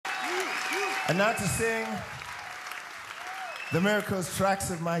And now to sing the miracles, tracks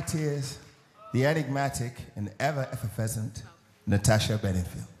of my tears, the enigmatic and ever effervescent Natasha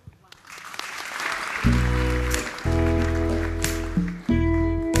Bedingfield.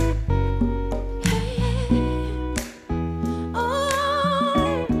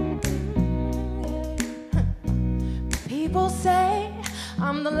 People say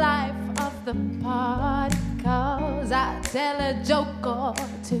I'm the life of the party 'cause I tell a joke or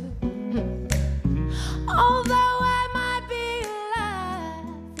two. Although I might be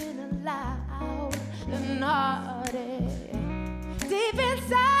laughing aloud and hearted, deep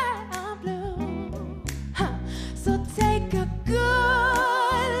inside I'm blue. So take a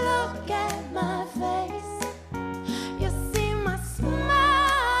good look at my face. You see my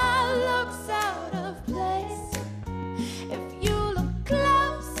smile looks out of place. If you look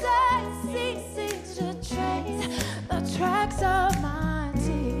closer, it's easy to trace the tracks of my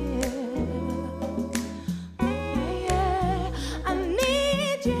tears. Yeah, I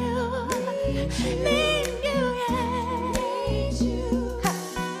need you, yeah.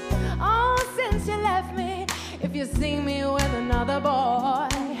 Oh, since you left me, if you see me with another boy,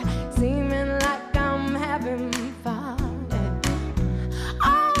 seeming like I'm having fun.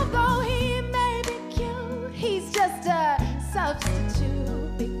 Although he may be cute, he's just a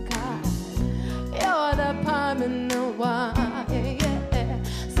substitute because you're the permanent one. Yeah.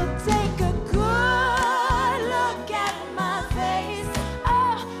 So take a good look at my face.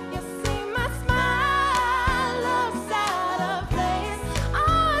 Oh, you see my smile looks out of place.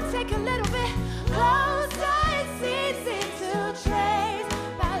 Oh, take a little bit closer. It's easy to trace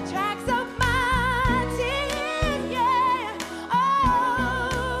the tracks of my tears. Yeah.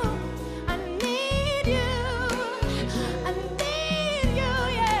 Oh, I need you. I need you.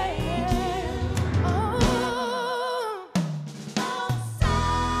 Yeah. Oh,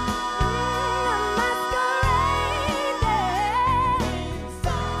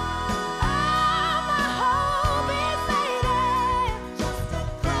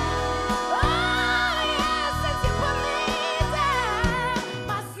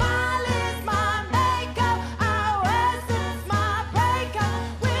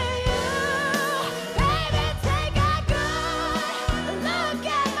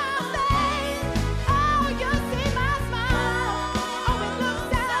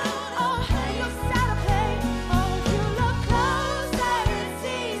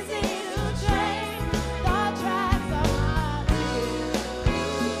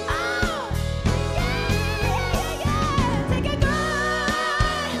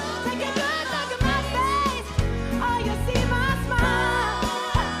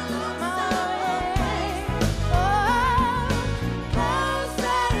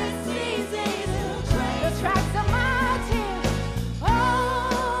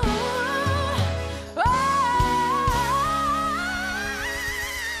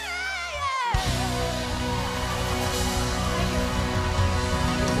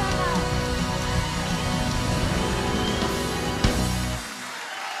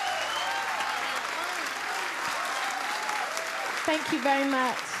 Thank you very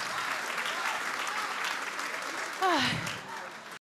much.